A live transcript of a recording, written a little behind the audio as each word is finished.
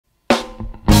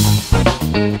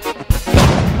G'day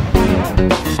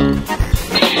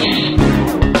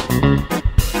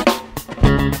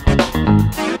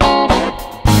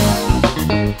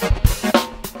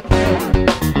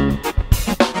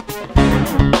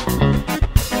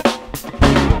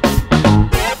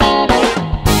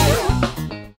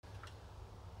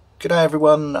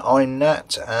everyone, I'm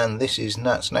Nat and this is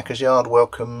Nat's Knackers Yard.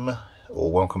 Welcome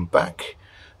back.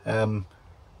 And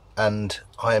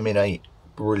I am in a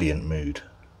brilliant mood.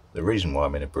 The reason why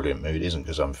I'm in a brilliant mood isn't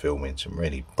because I'm filming some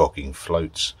really bogging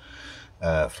float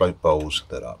bowls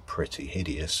that are pretty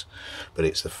hideous, but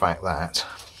it's the fact that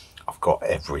I've got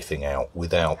everything out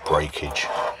without breakage.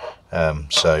 Can't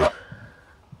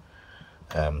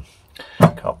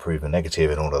prove a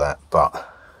negative and all of that,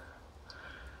 but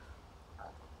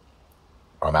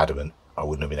I'm adamant I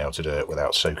wouldn't have been able to do it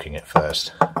without soaking it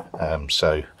first.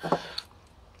 So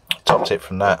top tip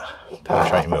from that,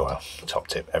 penetrating oil. Well, top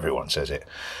tip, everyone says it.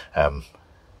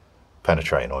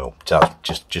 Penetrating oil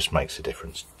just makes a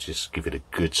difference. Just give it a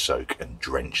good soak and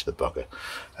drench the bugger.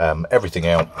 Everything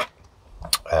out,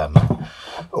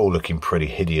 all looking pretty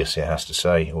hideous, it has to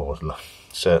say, or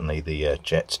certainly the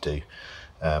jets do.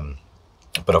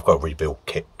 But I've got a rebuild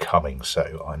kit coming,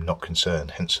 so I'm not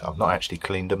concerned. Hence, I've not actually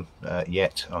cleaned them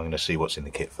yet. I'm going to see what's in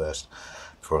the kit first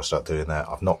before I start doing that.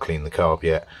 I've not cleaned the carb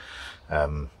yet,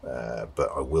 but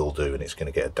I will do, and it's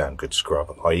going to get a damn good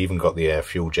scrub. I even got the air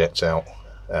fuel jets out,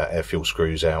 air fuel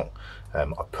screws out. I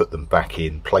put them back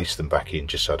in, placed them back in,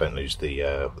 just so I don't lose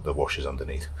the washers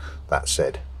underneath. That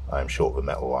said, I am short of a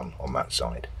metal one on that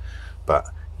side, but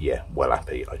yeah, well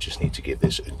happy. I just need to give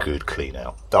this a good clean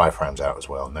out. Diaphragm's out as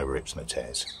well, no rips, no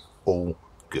tears. All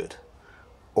good.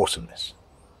 Awesomeness.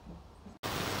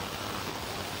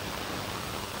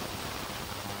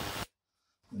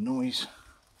 The noise.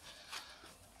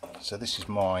 So this is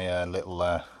my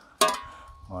little,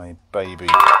 my baby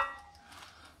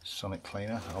sonic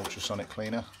cleaner, ultrasonic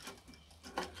cleaner.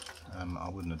 I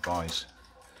wouldn't advise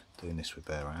doing this with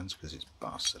bare hands because it's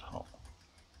bastard hot.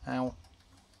 Ow.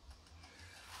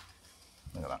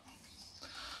 Look at that.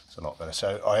 It's a lot better.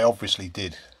 So I obviously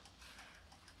did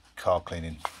carb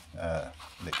cleaning,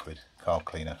 liquid carb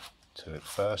cleaner to it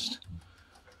first.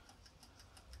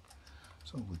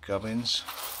 So all the gubbins,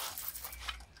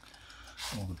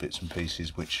 all the bits and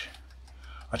pieces, which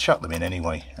I chuck them in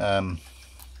anyway. Because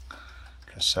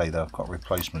say that I've got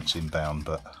replacements inbound,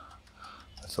 but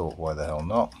I thought, why the hell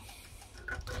not?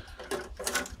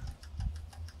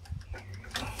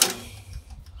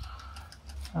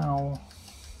 Ow.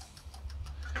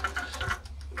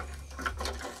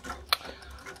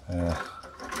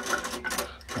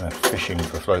 Fishing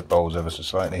for float bowls ever so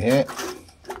slightly here.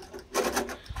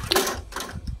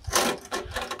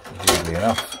 Easily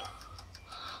enough.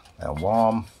 They're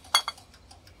warm.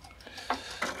 A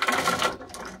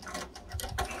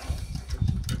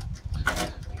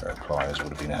pair of pliers would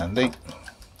have been handy.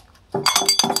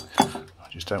 I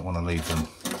just don't want to leave them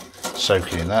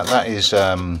soaking in that. That is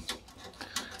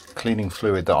cleaning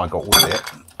fluid that I got with it.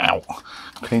 Ow!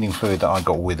 Cleaning fluid that I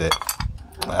got with it.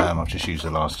 I've just used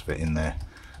the last of it in there,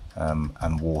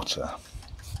 and water.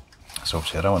 So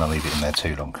obviously I don't want to leave it in there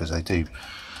too long, because they do, you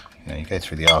know, you go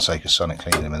through the arse-ache of sonic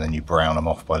cleaning them and then you brown them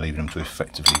off by leaving them to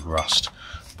effectively rust.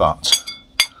 But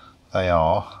they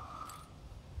are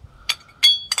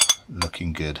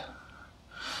looking good.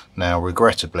 Now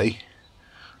regrettably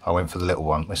I went for the little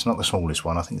one. It's not the smallest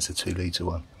one, I think it's a 2 litre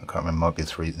one. I can't remember, it might be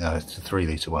it's a 3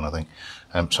 litre one I think.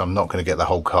 So I'm not going to get the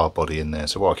whole carb body in there.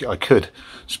 So what I could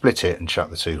split it and chuck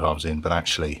the 2 halves in, but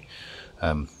actually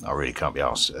I really can't be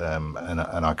arsed.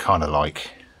 And I kind of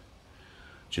like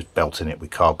just belting it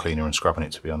with carb cleaner and scrubbing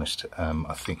it, to be honest.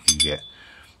 I think you get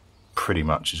pretty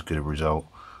much as good a result,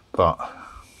 but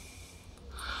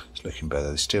it's looking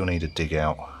better. They still need a dig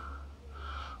out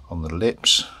on the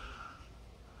lips.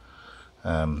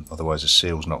 Otherwise the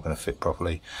seal's not going to fit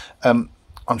properly. I'm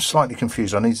slightly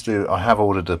confused. I have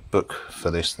ordered a book for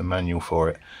this, the manual for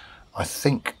it. I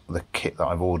think the kit that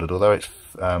I've ordered, although it's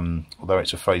a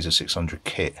Fazer 600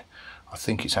 kit, I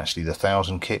think it's actually the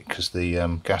 1000 kit, because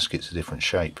the gasket's a different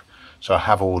shape. So I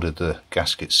have ordered the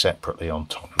gasket separately on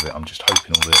top of it. I'm just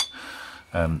hoping all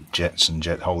the jets and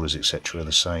jet holders etc are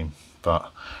the same.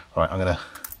 But right,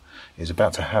 it's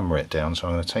about to hammer it down, so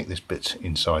I'm going to take this bit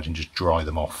inside and just dry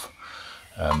them off.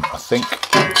 I think,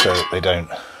 so that they don't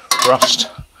rust,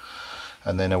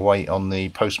 and then await on the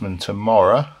postman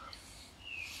tomorrow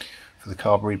for the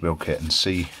carb rebuild kit and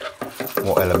see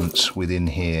what elements within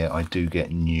here I do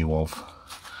get new of,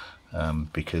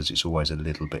 because it's always a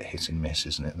little bit hit and miss,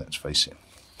 isn't it? Let's face it.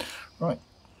 Right,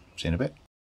 see you in a bit.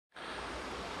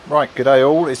 Right, g'day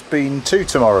all. It's been 2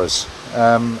 tomorrows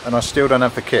and I still don't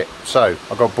have the kit, so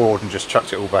I got bored and just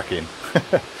chucked it all back in.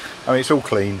 I mean, it's all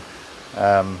clean.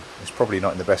 It's probably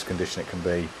not in the best condition it can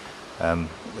be.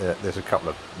 There's a couple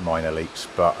of minor leaks,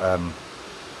 but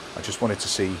I just wanted to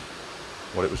see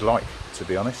what it was like, to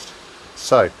be honest.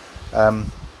 So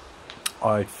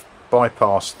I've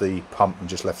bypassed the pump and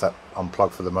just left that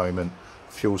unplugged for the moment.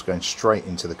 Fuel's going straight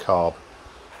into the carb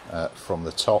from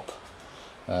the top.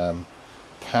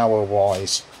 Power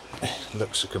wise,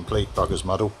 looks a complete bugger's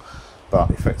muddle,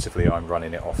 but effectively I'm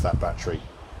running it off that battery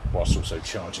whilst also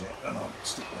charging it, and I'll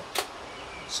stick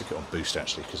it on boost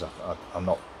actually, because I'm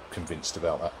not convinced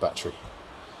about that battery.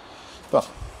 But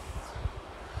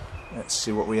let's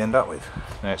see what we end up with.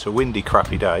 Now, it's a windy,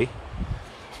 crappy day.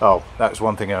 Oh, that's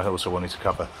one thing I also wanted to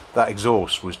cover. That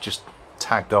exhaust was just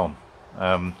tagged on.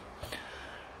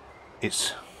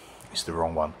 It's the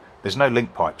wrong one. There's no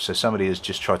link pipe, so somebody has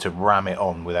just tried to ram it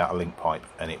on without a link pipe,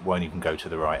 and it won't even go to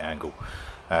the right angle.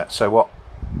 So what?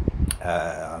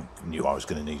 I knew I was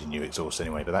going to need a new exhaust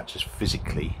anyway, but that just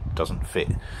physically doesn't fit.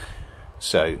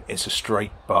 So it's a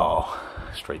straight pipe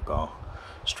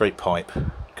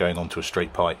going onto a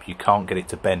straight pipe. You can't get it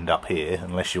to bend up here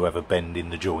unless you have a bend in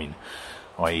the join,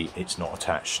 i.e. it's not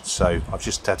attached. So I've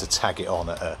just had to tag it on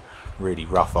at a really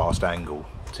rough-assed angle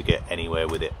to get anywhere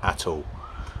with it at all.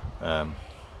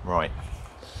 Right,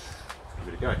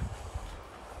 give it a go.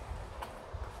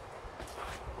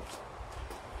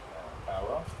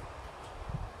 Power on.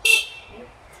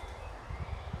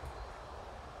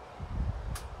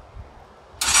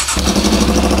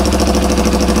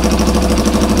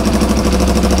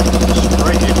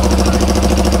 Straight in all day.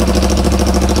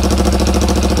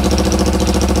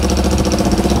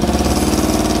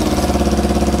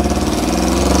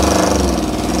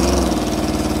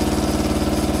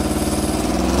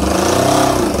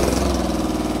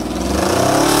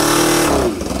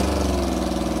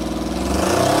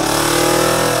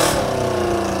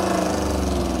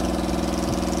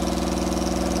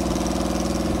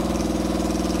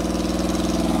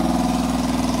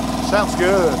 Sounds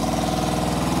good.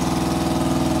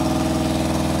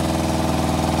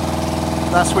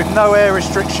 That's with no air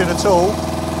restriction at all.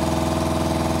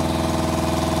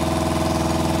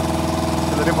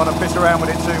 Because I didn't want to piss around with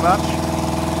it too much.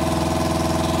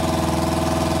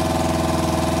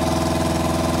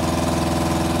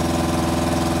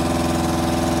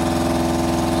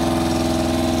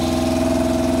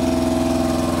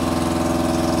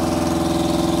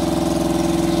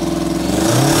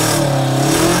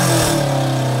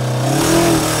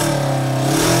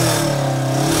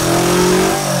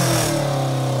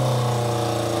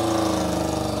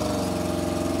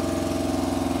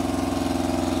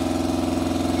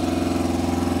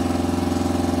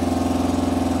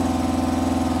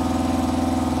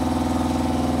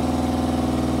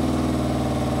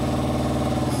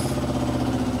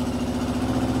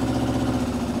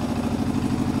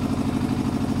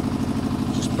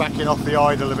 Backing off the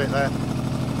idle a bit there.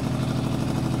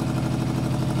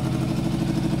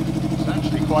 It's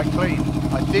actually quite clean.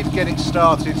 I did get it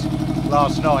started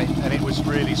last night and it was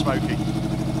really smoky.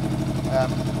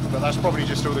 But that's probably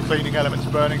just all the cleaning elements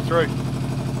burning through.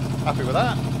 Happy with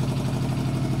that.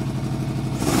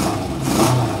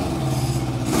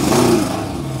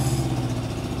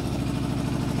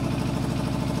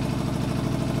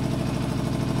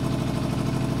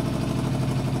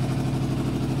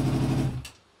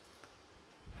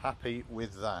 Happy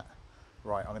with that.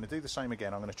 Right, I'm going to do the same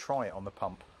again. I'm going to try it on the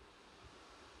pump.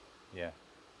 Yeah.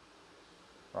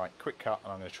 Right, quick cut,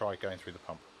 and I'm going to try going through the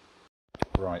pump.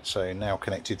 Right, so now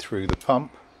connected through the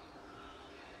pump.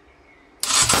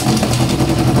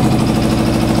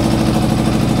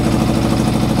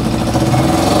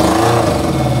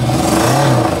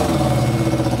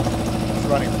 It's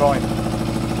running fine.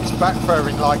 It's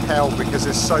backfiring like hell because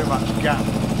there's so much gap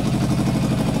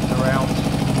around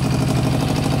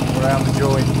the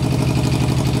joint.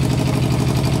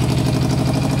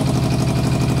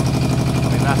 I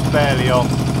mean, that's barely on.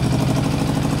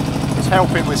 It's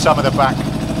helping with some of the back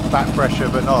pressure,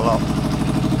 but not a lot.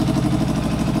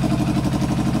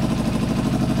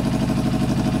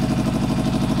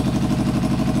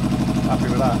 Happy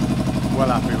with that. Well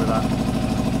happy with that.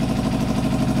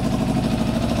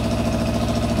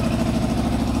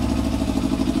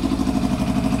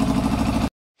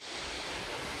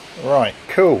 Right,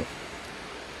 cool.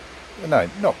 No,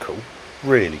 not cool.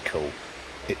 Really cool.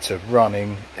 It's a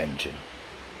running engine.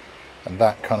 And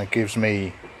that kind of gives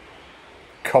me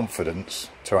confidence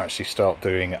to actually start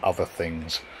doing other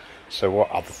things. So what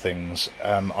other things?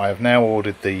 I have now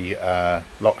ordered the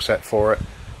lock set for it.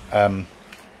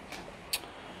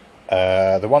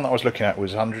 The one that I was looking at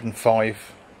was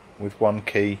 105 with one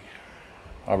key.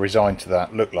 I resigned to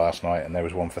that, looked last night, and there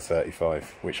was one for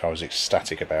 35, which I was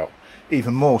ecstatic about.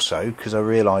 Even more so because I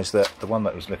realised that the one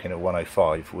that was looking at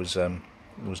 105 was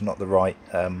not the right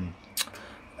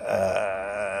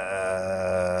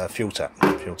fuel tap.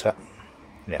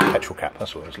 Yeah, petrol cap,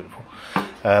 that's what I was looking for.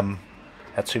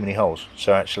 Had too many holes,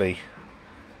 so actually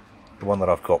the one that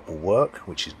I've got will work,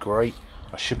 which is great.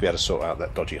 I should be able to sort out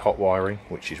that dodgy hot wiring,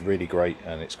 which is really great,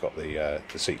 and it's got the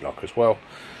seat lock as well.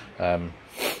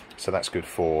 So that's good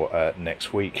for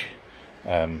next week.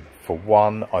 For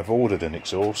one, I've ordered an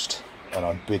exhaust and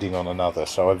I'm bidding on another.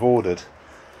 So I've ordered,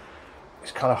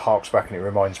 it kind of harks back and it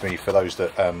reminds me, for those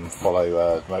that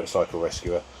follow Motorcycle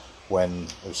Rescuer, when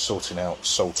I was sorting out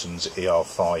Sultan's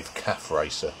ER5 CAF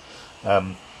racer.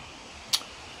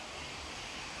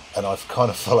 And I've kind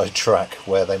of followed track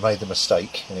where they made the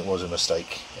mistake, and it was a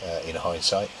mistake in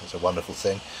hindsight. It's a wonderful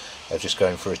thing. They're just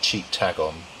going for a cheap tag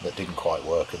on that didn't quite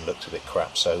work and looked a bit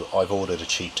crap. So I've ordered a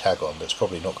cheap tag on that's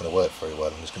probably not going to work very well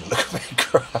and it's going to look a bit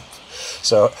crap.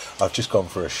 So I've just gone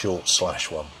for a short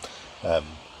slash one,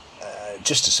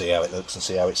 just to see how it looks and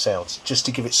see how it sounds, just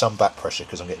to give it some back pressure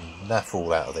because I'm getting naff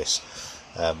all out of this.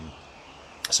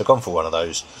 So I've gone for one of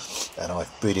those, and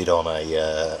I've bidded on a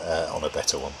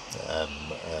better one,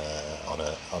 on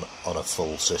a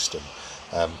full system.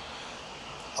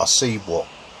 I'll see what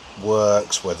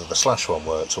works, whether the slash one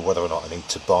works, or whether or not I need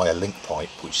to buy a link pipe,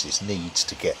 which this needs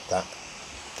to get that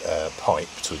pipe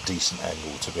to a decent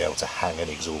angle to be able to hang an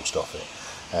exhaust off it,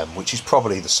 which is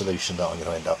probably the solution that I'm going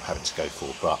to end up having to go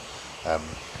for. But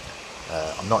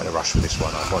I'm not in a rush with this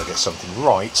one. I want to get something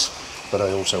right, but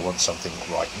I also want something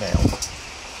right now.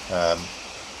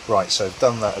 Right, so I've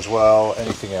done that as well.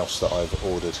 Anything else that I've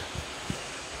ordered?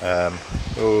 I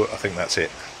think that's it.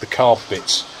 The carb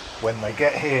bits, when they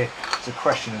get here, it's a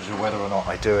question as to whether or not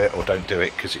I do it or don't do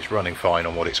it, because it's running fine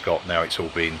on what it's got now. It's all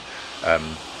been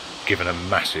given a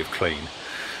massive clean.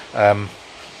 I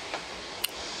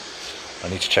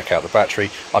need to check out the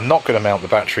battery. I'm not going to mount the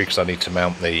battery because I need to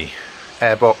mount the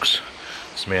airbox.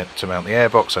 To mount the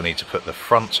airbox, I need to put the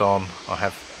fronts on. I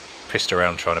have pissed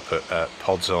around trying to put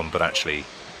pods on, but actually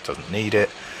doesn't need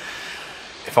it.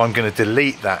 If I'm going to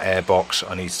delete that airbox,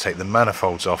 I need to take the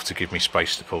manifolds off to give me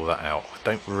space to pull that out. I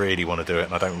don't really want to do it,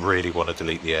 and I don't really want to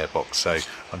delete the airbox, so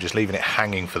I'm just leaving it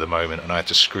hanging for the moment, and I had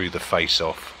to screw the face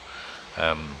off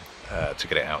to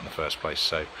get it out in the first place,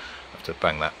 so I have to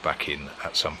bang that back in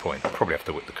at some point. I'll probably have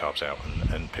to whip the carbs out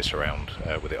and piss around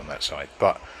with it on that side.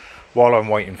 But while I'm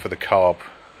waiting for the carb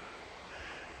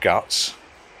guts,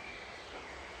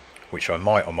 which I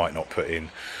might or might not put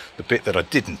in, the bit that I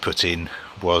didn't put in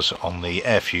was on the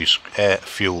air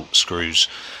fuel screws.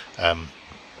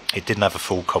 It didn't have a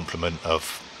full complement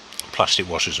of plastic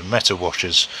washers and metal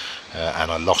washers,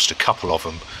 and I lost a couple of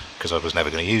them because I was never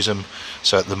going to use them.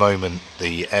 So at the moment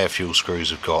the air fuel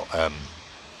screws have got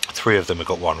 3 of them have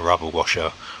got one rubber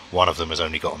washer, 1 of them has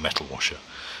only got a metal washer.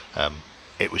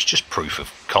 It was just proof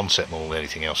of concept more than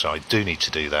anything else. I do need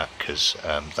to do that because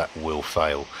that will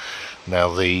fail.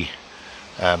 Now the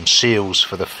seals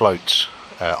for the floats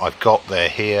I've got, they're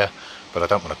here, but I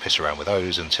don't want to piss around with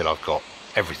those until I've got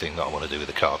everything that I want to do with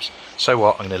the carbs. So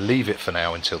what, I'm going to leave it for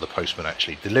now until the postman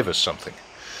actually delivers something.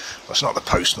 Well, it's not the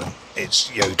postman, it's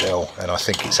Yodel, and I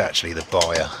think it's actually the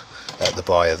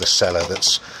buyer, the seller,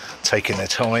 that's taking their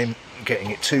time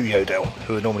getting it to Yodel,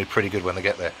 who are normally pretty good when they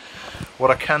get there.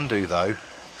 What I can do though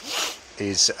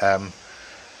is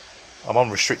I'm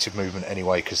on restricted movement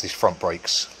anyway because this front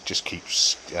brakes just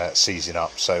keeps seizing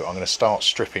up, so I'm going to start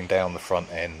stripping down the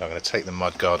front end. I'm going to take the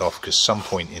mudguard off because some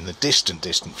point in the distant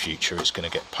future it's going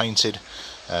to get painted,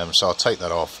 so I'll take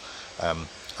that off,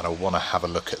 and I want to have a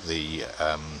look at the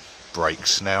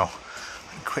brakes now.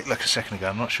 Quick look a second ago,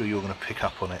 I'm not sure you're going to pick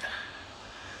up on it.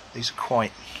 These are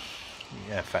quite,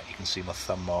 yeah, in fact you can see my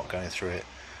thumb mark going through it,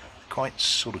 quite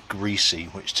sort of greasy,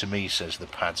 which to me says the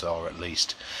pads are at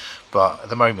least. But at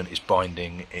the moment it's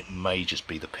binding, it may just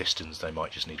be the pistons, they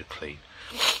might just need a clean.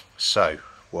 So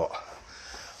what,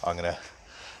 I'm going to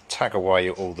tag away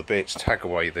all the bits, put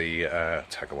away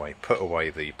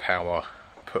the power,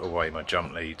 put away my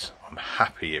jump leads. I'm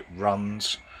happy it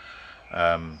runs.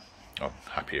 I'm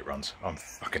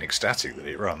fucking ecstatic that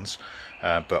it runs,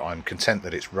 but I'm content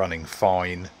that it's running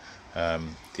fine. The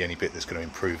only bit that's going to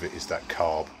improve it is that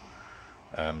carb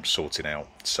sorting out.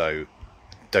 So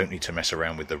don't need to mess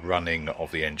around with the running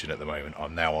of the engine at the moment.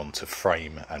 I'm now on to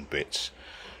frame and bits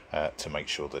to make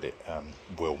sure that it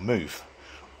will move.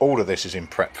 All of this is in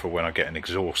prep for when I get an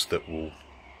exhaust that will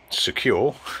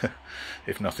secure,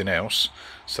 if nothing else,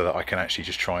 so that I can actually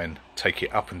just try and take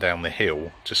it up and down the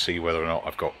hill to see whether or not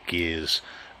I've got gears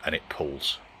and it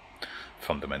pulls,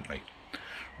 fundamentally.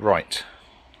 Right,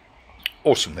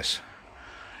 awesomeness.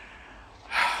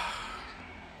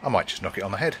 I might just knock it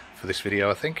on the head for this video.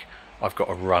 I think I've got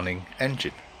a running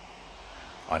engine.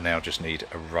 I now just need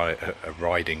a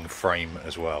riding frame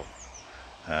as well.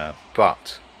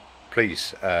 But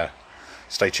please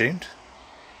stay tuned,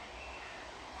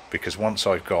 because once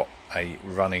I've got a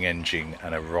running engine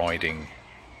and a riding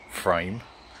frame,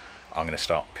 I'm going to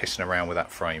start pissing around with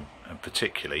that frame, and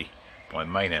particularly my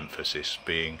main emphasis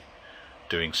being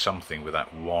doing something with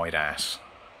that wide ass,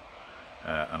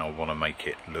 and I want to make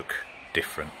it look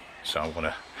different. So I want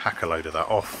to hack a load of that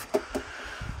off.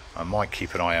 I might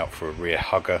keep an eye out for a rear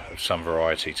hugger of some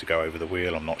variety to go over the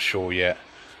wheel, I'm not sure yet.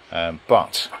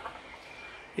 But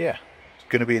yeah, it's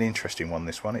going to be an interesting one,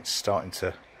 this one. It's starting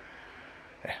to,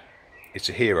 it's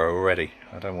a hero already.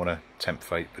 I don't want to tempt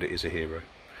fate, but it is a hero.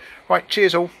 Right,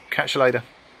 cheers all, catch you later,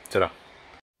 ta-da.